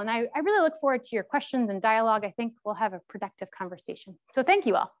you all. And I really look forward to your questions and dialogue. I think we'll have a productive conversation. So thank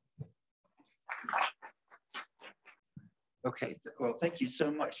you all. Okay, well, thank you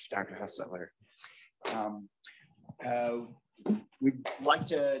so much, Dr. Huffstetler. We'd like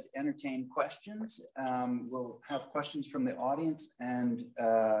to entertain questions. We'll have questions from the audience and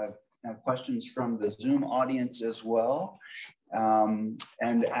have questions from the Zoom audience as well.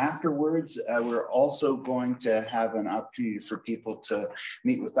 And afterwards, we're also going to have an opportunity for people to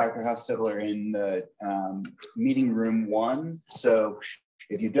meet with Dr. Huffstetler in the meeting room 1. So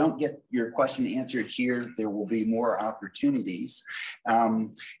if you don't get your question answered here, there will be more opportunities.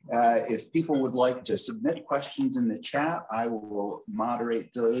 If people would like to submit questions in the chat, I will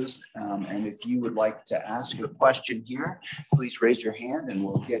moderate those. And if you would like to ask a question here, please raise your hand and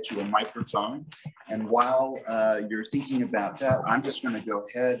we'll get you a microphone. And while you're thinking about that, I'm just going to go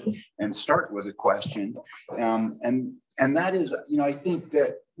ahead and start with a question. And that is, I think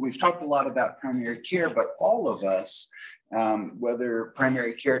that we've talked a lot about primary care, but all of us, whether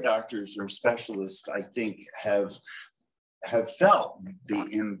primary care doctors or specialists, I think have felt the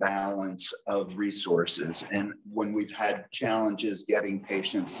imbalance of resources. And when we've had challenges getting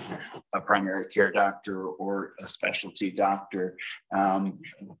patients a primary care doctor or a specialty doctor,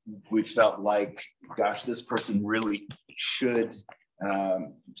 we felt like, gosh, this person really should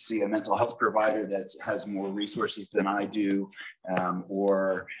see a mental health provider that has more resources than I do,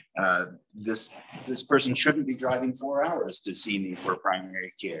 or this person shouldn't be driving 4 hours to see me for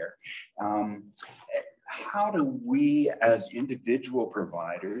primary care. How do we as individual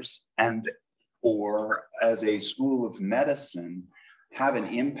providers or as a school of medicine have an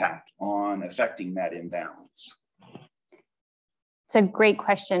impact on affecting that imbalance? It's a great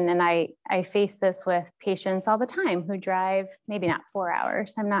question. And I face this with patients all the time who drive, maybe not 4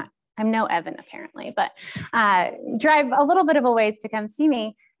 hours. I'm no Evan apparently, but drive a little bit of a ways to come see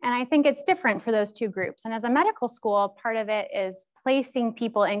me. And I think it's different for those two groups. And as a medical school, part of it is placing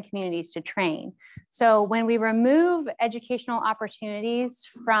people in communities to train. So when we remove educational opportunities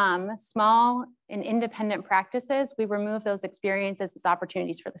from small and independent practices, we remove those experiences as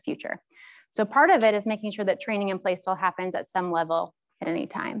opportunities for the future. So part of it is making sure that training in place still happens at some level at any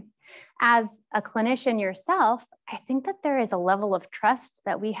time. As a clinician yourself, I think that there is a level of trust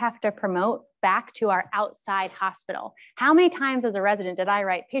that we have to promote back to our outside hospital. How many times as a resident did I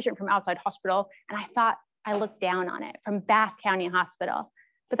write patient from outside hospital and I thought I looked down on it, from Bath County Hospital?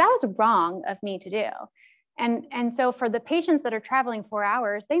 But that was wrong of me to do. And so for the patients that are traveling 4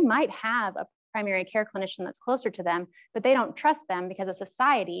 hours, they might have a primary care clinician that's closer to them, but they don't trust them because as a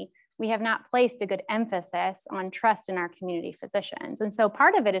society, we have not placed a good emphasis on trust in our community physicians. And so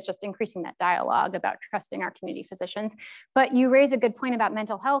part of it is just increasing that dialogue about trusting our community physicians. But you raise a good point about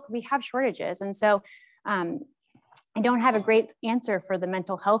mental health. We have shortages. And so I don't have a great answer for the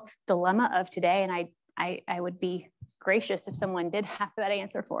mental health dilemma of today. And I would be gracious if someone did have that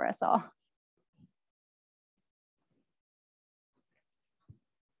answer for us all.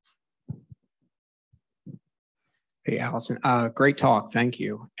 Hey, Alison, great talk, thank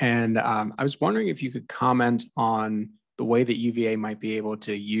you. And I was wondering if you could comment on the way that UVA might be able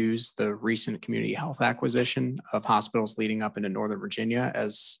to use the recent community health acquisition of hospitals leading up into Northern Virginia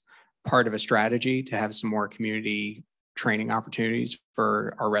as part of a strategy to have some more community training opportunities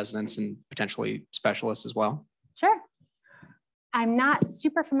for our residents and potentially specialists as well. Sure. I'm not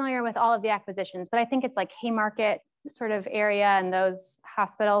super familiar with all of the acquisitions, but I think it's like Haymarket sort of area and those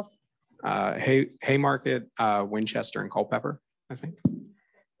hospitals. Haymarket, Winchester, and Culpeper, I think.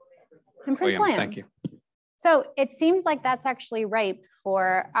 And Prince William. Thank you. So it seems like that's actually ripe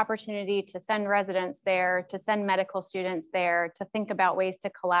for opportunity to send residents there, to send medical students there, to think about ways to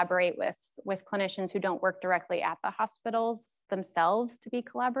collaborate with clinicians who don't work directly at the hospitals themselves to be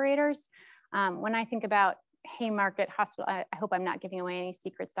collaborators. When I think about Haymarket Hospital, I hope I'm not giving away any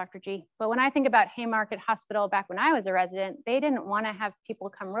secrets, Dr. G, but when I think about Haymarket Hospital back when I was a resident, they didn't want to have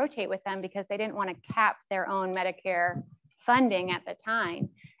people come rotate with them because they didn't want to cap their own Medicare funding at the time.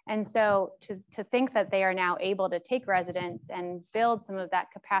 And so to think that they are now able to take residents and build some of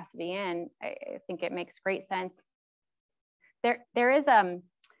that capacity in, I think it makes great sense. There is a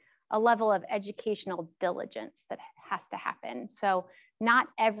level of educational diligence that has to happen. So not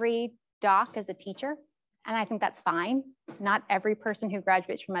every doc is a teacher. And I think that's fine. Not every person who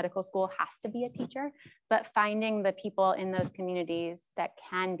graduates from medical school has to be a teacher, but finding the people in those communities that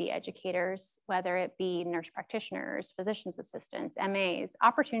can be educators, whether it be nurse practitioners, physician's assistants, MAs,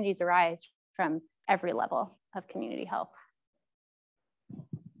 opportunities arise from every level of community health.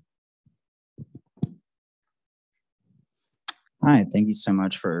 Hi, thank you so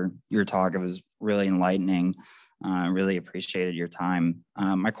much for your talk. It was really enlightening. I really appreciated your time.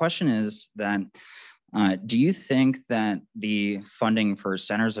 My question is that, do you think that the funding for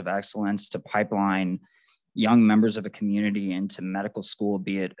centers of excellence to pipeline young members of a community into medical school,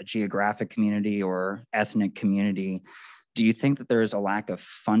 be it a geographic community or ethnic community, do you think that there is a lack of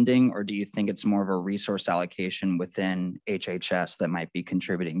funding, or do you think it's more of a resource allocation within HHS that might be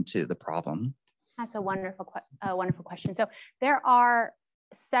contributing to the problem? That's a wonderful question. So there are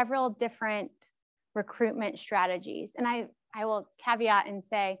several different recruitment strategies. And I will caveat and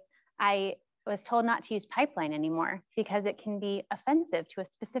say, I was told not to use pipeline anymore because it can be offensive to a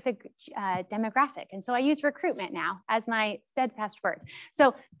specific demographic. And so I use recruitment now as my steadfast word.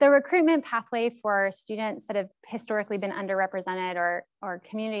 So the recruitment pathway for students that have historically been underrepresented or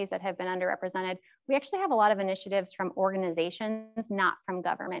communities that have been underrepresented, we actually have a lot of initiatives from organizations, not from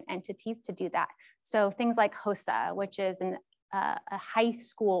government entities, to do that. So things like HOSA, which is a high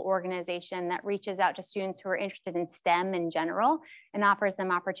school organization that reaches out to students who are interested in STEM in general and offers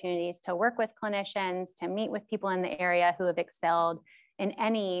them opportunities to work with clinicians, to meet with people in the area who have excelled in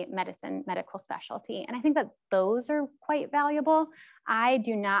any medical specialty. And I think that those are quite valuable. I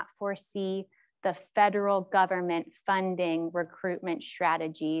do not foresee the federal government funding recruitment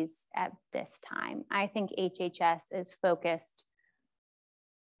strategies at this time. I think HHS is focused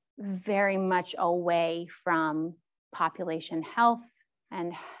very much away from population health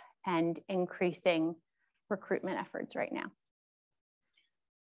and increasing recruitment efforts right now.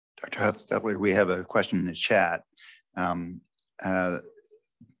 Dr. Huffstetler, we have a question in the chat.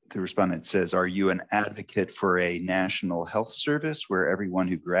 The respondent says, are you an advocate for a national health service where everyone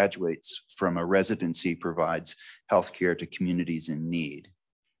who graduates from a residency provides healthcare to communities in need?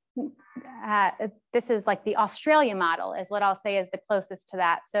 This is like the Australia model is what I'll say is the closest to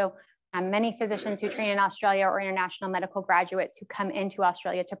that. So many physicians who train in Australia or international medical graduates who come into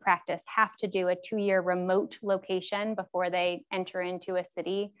Australia to practice have to do a 2-year remote location before they enter into a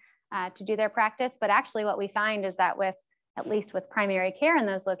city to do their practice. But actually what we find is that at least with primary care in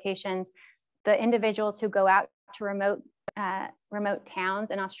those locations, the individuals who go out to remote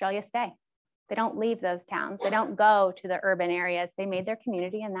towns in Australia stay. They don't leave those towns. They don't go to the urban areas. They made their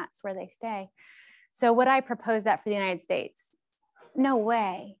community and that's where they stay. So would I propose that for the United States? No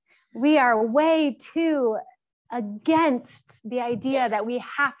way. We are way too against the idea that we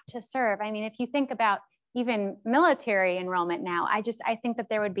have to serve. I mean, if you think about even military enrollment now, I think that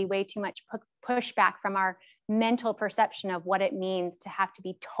there would be way too much pushback from our mental perception of what it means to have to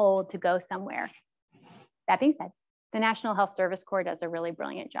be told to go somewhere. That being said, the National Health Service Corps does a really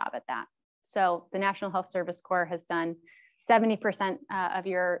brilliant job at that. So the National Health Service Corps has done 70% of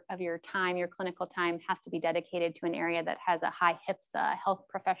your time, your clinical time has to be dedicated to an area that has a high HPSA, health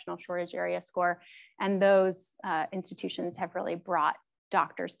professional shortage area score. And those institutions have really brought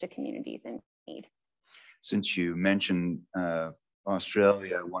doctors to communities in need. Since you mentioned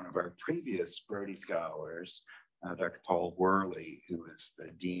Australia, one of our previous Brodie scholars, Dr. Paul Worley, who is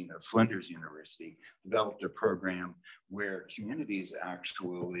the Dean of Flinders University, developed a program where communities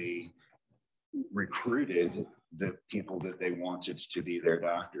actually recruited the people that they wanted to be their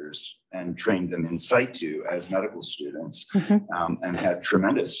doctors and trained them in situ as medical students, and had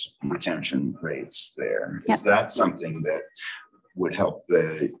tremendous retention rates there. Yep. Is that something that would help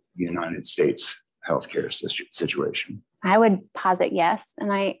the United States healthcare situation? I would posit yes.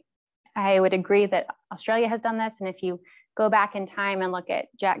 And I would agree that Australia has done this. And if you go back in time and look at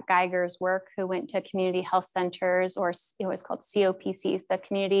Jack Geiger's work, who went to community health centers, or it was called COPCs, the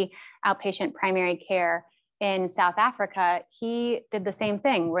community outpatient primary care in South Africa, he did the same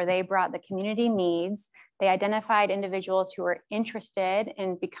thing where they brought the community needs. They identified individuals who were interested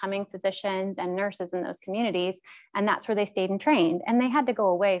in becoming physicians and nurses in those communities, and that's where they stayed and trained. And they had to go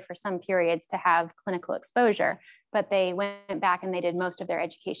away for some periods to have clinical exposure, but they went back and they did most of their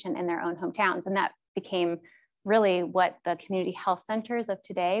education in their own hometowns. And that became really what the community health centers of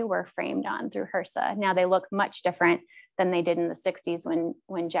today were framed on through HRSA. Now they look much different than they did in the 60s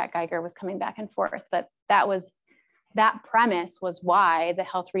when Jack Geiger was coming back and forth. But that premise was why the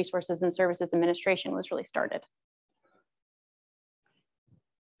Health Resources and Services Administration was really started.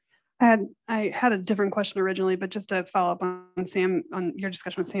 I had a different question originally, but just to follow up on Sam, on your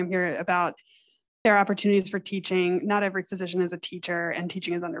discussion with Sam here about there are opportunities for teaching. Not every physician is a teacher, and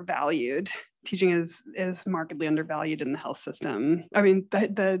teaching is undervalued. Teaching is markedly undervalued in the health system. I mean,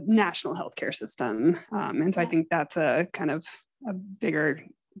 the national healthcare system. And so I think that's a kind of a bigger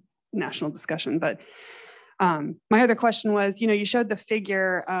national discussion. But my other question was, you showed the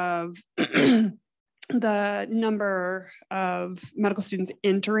figure of the number of medical students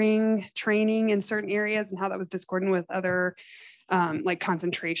entering training in certain areas and how that was discordant with other like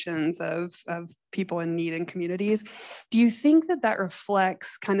concentrations of people in need in communities. Do you think that that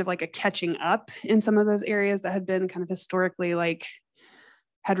reflects kind of like a catching up in some of those areas that had been kind of historically like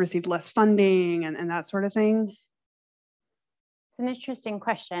had received less funding and that sort of thing? It's an interesting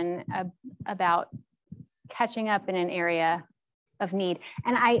question about catching up in an area of need.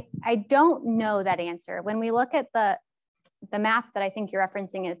 And I don't know that answer. When we look at the map that I think you're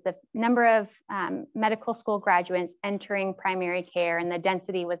referencing is the number of medical school graduates entering primary care, and the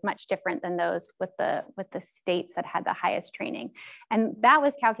density was much different than those with the states that had the highest training. And that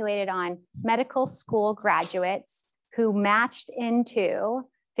was calculated on medical school graduates who matched into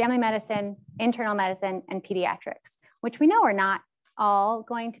family medicine, internal medicine, and pediatrics, which we know are not all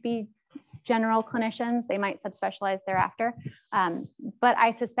going to be general clinicians. They might subspecialize thereafter. But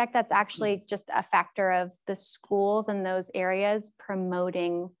I suspect that's actually just a factor of the schools in those areas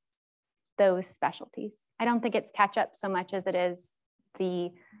promoting those specialties. I don't think it's catch up so much as it is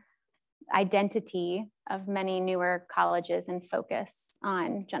the identity of many newer colleges and focus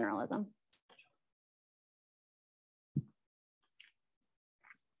on generalism.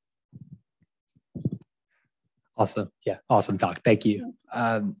 Awesome. Yeah, awesome talk. Thank you.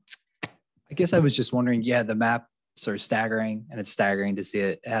 I guess I was just wondering, yeah, the map sort of staggering, and it's staggering to see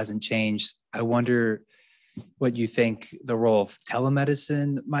it hasn't changed. I wonder what you think the role of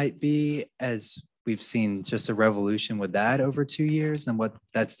telemedicine might be, as we've seen just a revolution with that over 2 years, and what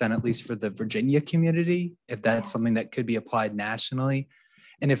that's done, at least for the Virginia community, if that's something that could be applied nationally.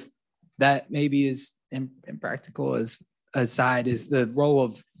 And if that maybe is impractical as aside, is the role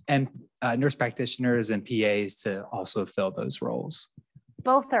of nurse practitioners and PAs to also fill those roles.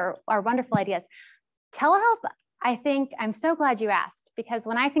 Both are wonderful ideas. Telehealth, I think, I'm so glad you asked, because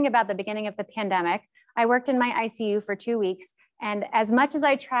when I think about the beginning of the pandemic, I worked in my ICU for 2 weeks. And as much as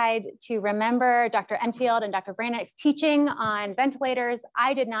I tried to remember Dr. Enfield and Dr. Vranick's teaching on ventilators,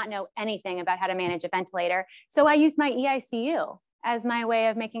 I did not know anything about how to manage a ventilator. So I used my EICU as my way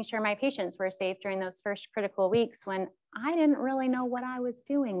of making sure my patients were safe during those first critical weeks when I didn't really know what I was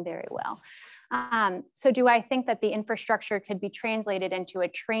doing very well. So do I think that the infrastructure could be translated into a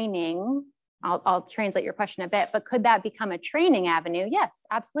training? I'll translate your question a bit, but could that become a training avenue? Yes,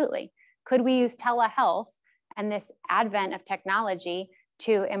 absolutely. Could we use telehealth and this advent of technology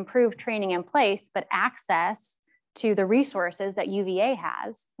to improve training in place, but access to the resources that UVA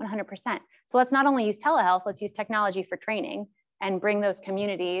has? 100%. So let's not only use telehealth, let's use technology for training and bring those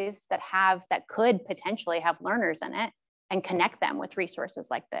communities that could potentially have learners in it and connect them with resources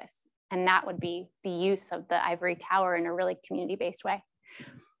like this. And that would be the use of the ivory tower in a really community-based way.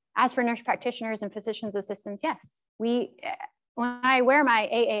 As for nurse practitioners and physician's assistants, yes. When I wear my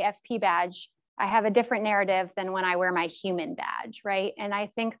AAFP badge, I have a different narrative than when I wear my human badge, right? And I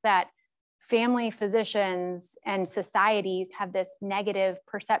think that family physicians and societies have this negative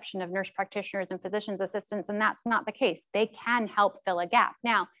perception of nurse practitioners and physician's assistants, and that's not the case. They can help fill a gap.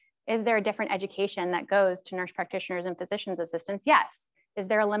 Now, is there a different education that goes to nurse practitioners and physician's assistants? Yes. Is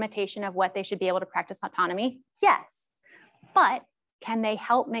there a limitation of what they should be able to practice autonomy? Yes. But can they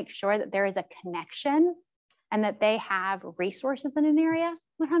help make sure that there is a connection and that they have resources in an area?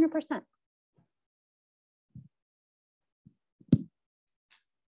 100%.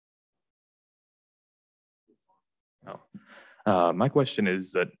 My question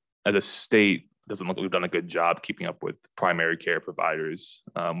is that as a state, doesn't look like we've done a good job keeping up with primary care providers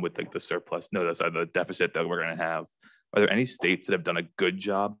with like the surplus, the deficit that we're going to have. Are there any states that have done a good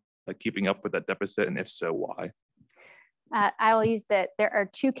job at keeping up with that deficit? And if so, why? I will use that. There are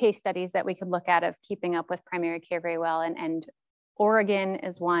 2 case studies that we could look at of keeping up with primary care very well. And Oregon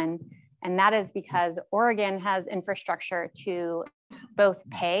is one. And that is because Oregon has infrastructure to both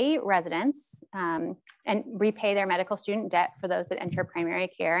pay residents and repay their medical student debt for those that enter primary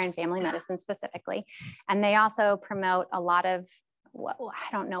care and family medicine specifically. And they also promote a lot of,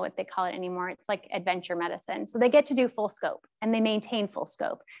 I don't know what they call it anymore. It's like adventure medicine. So they get to do full scope and they maintain full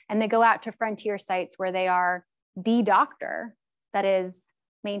scope. And they go out to frontier sites where they are the doctor that is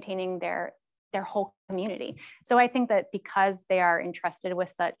maintaining their whole community. So I think that because they are entrusted with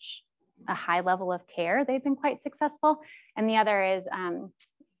such a high level of care, they've been quite successful. And the other is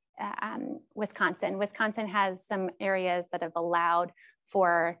Wisconsin. Wisconsin has some areas that have allowed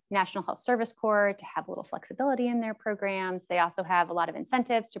for National Health Service Corps to have a little flexibility in their programs. They also have a lot of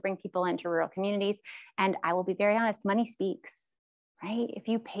incentives to bring people into rural communities. And I will be very honest, money speaks, right? If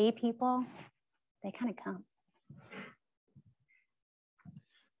you pay people, they kind of come.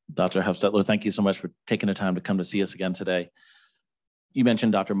 Dr. Huffstetler, thank you so much for taking the time to come to see us again today. You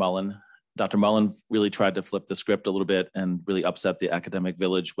mentioned Dr. Mullen. Dr. Mullen really tried to flip the script a little bit and really upset the academic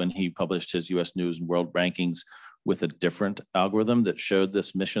village when he published his US News and World Rankings with a different algorithm that showed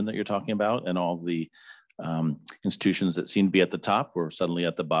this mission that you're talking about, and all the institutions that seem to be at the top were suddenly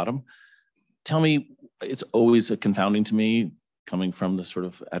at the bottom. Tell me, it's always confounding to me, coming from the sort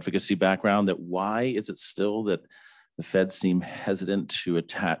of advocacy background, that why is it still that the feds seem hesitant to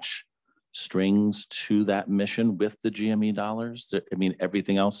attach strings to that mission with the GME dollars? I mean,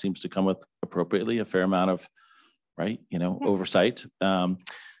 everything else seems to come with appropriately a fair amount of, right, oversight.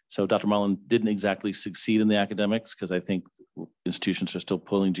 So Dr. Mullen didn't exactly succeed in the academics, because I think institutions are still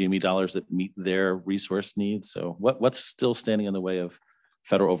pulling GME dollars that meet their resource needs. So what's still standing in the way of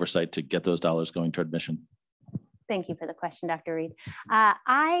federal oversight to get those dollars going toward mission? Thank you for the question, Dr. Reed.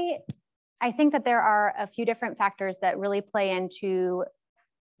 I think that there are a few different factors that really play into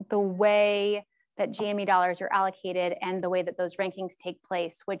the way that GME dollars are allocated and the way that those rankings take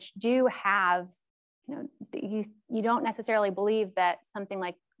place, which do have, you don't necessarily believe that something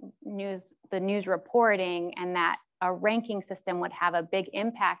like the news reporting and that a ranking system would have a big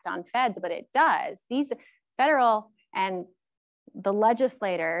impact on feds, but it does. These federal and the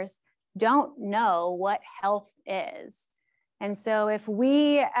legislators don't know what health is. And so if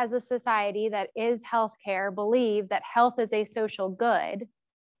we as a society that is healthcare believe that health is a social good,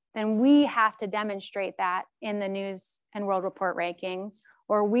 then we have to demonstrate that in the News and World Report rankings,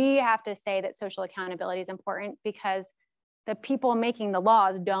 or we have to say that social accountability is important, because the people making the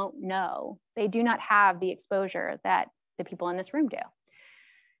laws don't know. They do not have the exposure that the people in this room do.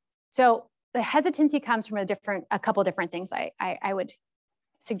 So the hesitancy comes from a couple different things I would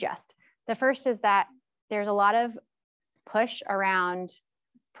suggest. The first is that there's a lot of push around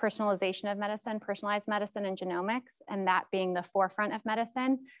personalization of medicine, personalized medicine, and genomics, and that being the forefront of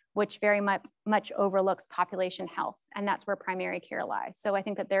medicine, which very much overlooks population health, and that's where primary care lies. So I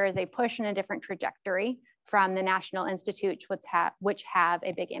think that there is a push in a different trajectory from the national institutes, which have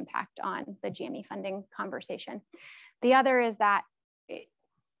a big impact on the GME funding conversation. The other is that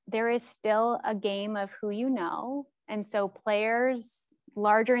there is still a game of who you know, and so players,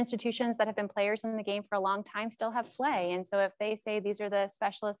 larger institutions that have been players in the game for a long time still have sway. And so if they say these are the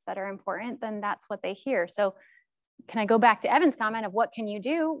specialists that are important, then that's what they hear. So can I go back to Evan's comment of what can you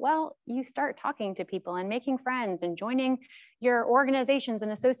do? Well, you start talking to people and making friends and joining your organizations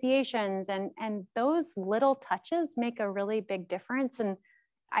and associations. And those little touches make a really big difference. And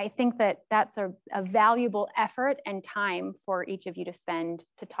I think that that's a valuable effort and time for each of you to spend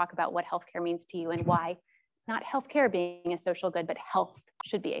to talk about what healthcare means to you and why not healthcare being a social good, but health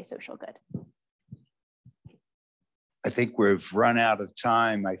should be a social good. I think we've run out of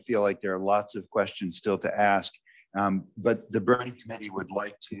time. I feel like there are lots of questions still to ask, but the Brodie Committee would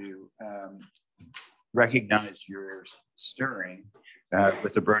like to recognize your stirring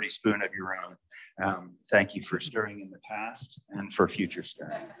with the Brodie spoon of your own. Thank you for stirring in the past and for future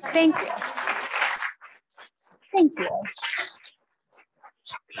stirring. Thank you. Thank you.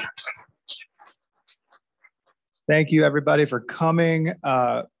 Thank you, everybody, for coming.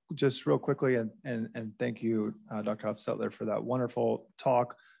 Just real quickly, and thank you, Dr. Huffstetler, for that wonderful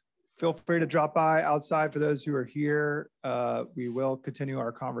talk. Feel free to drop by outside for those who are here. We will continue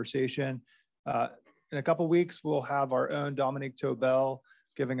our conversation. In a couple of weeks, we'll have our own Dominique Tobel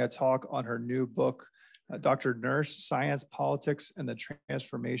giving a talk on her new book, Dr. Nurse, Science, Politics, and the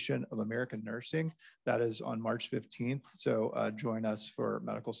Transformation of American Nursing. That is on March 15th. So join us for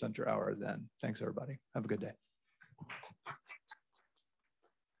Medical Center Hour then. Thanks, everybody. Have a good day.